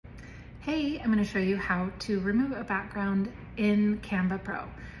Hey, I'm going to show you how to remove a background in Canva Pro.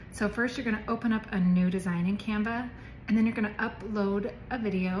 So first you're going to open up a new design in Canva, and then you're going to upload a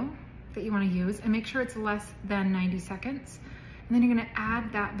video that you want to use and make sure it's less than 90 seconds. And then you're going to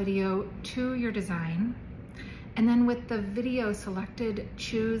add that video to your design. And then with the video selected,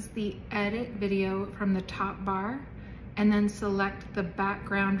 choose the edit video from the top bar and then select the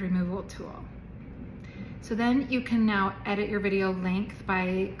background removal tool. So then you can now edit your video length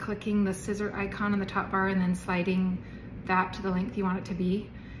by clicking the scissor icon on the top bar and then sliding that to the length you want it to be.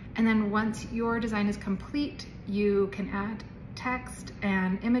 And then once your design is complete, you can add text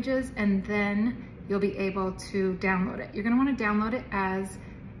and images, and then you'll be able to download it. You're gonna wanna download it as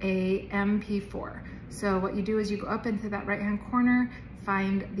a MP4. So what you do is you go up into that right-hand corner,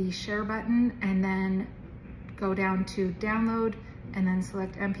 find the share button, and then go down to download, and then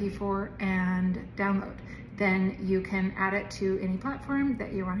select MP4 and download. Then you can add it to any platform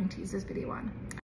that you're wanting to use this video on.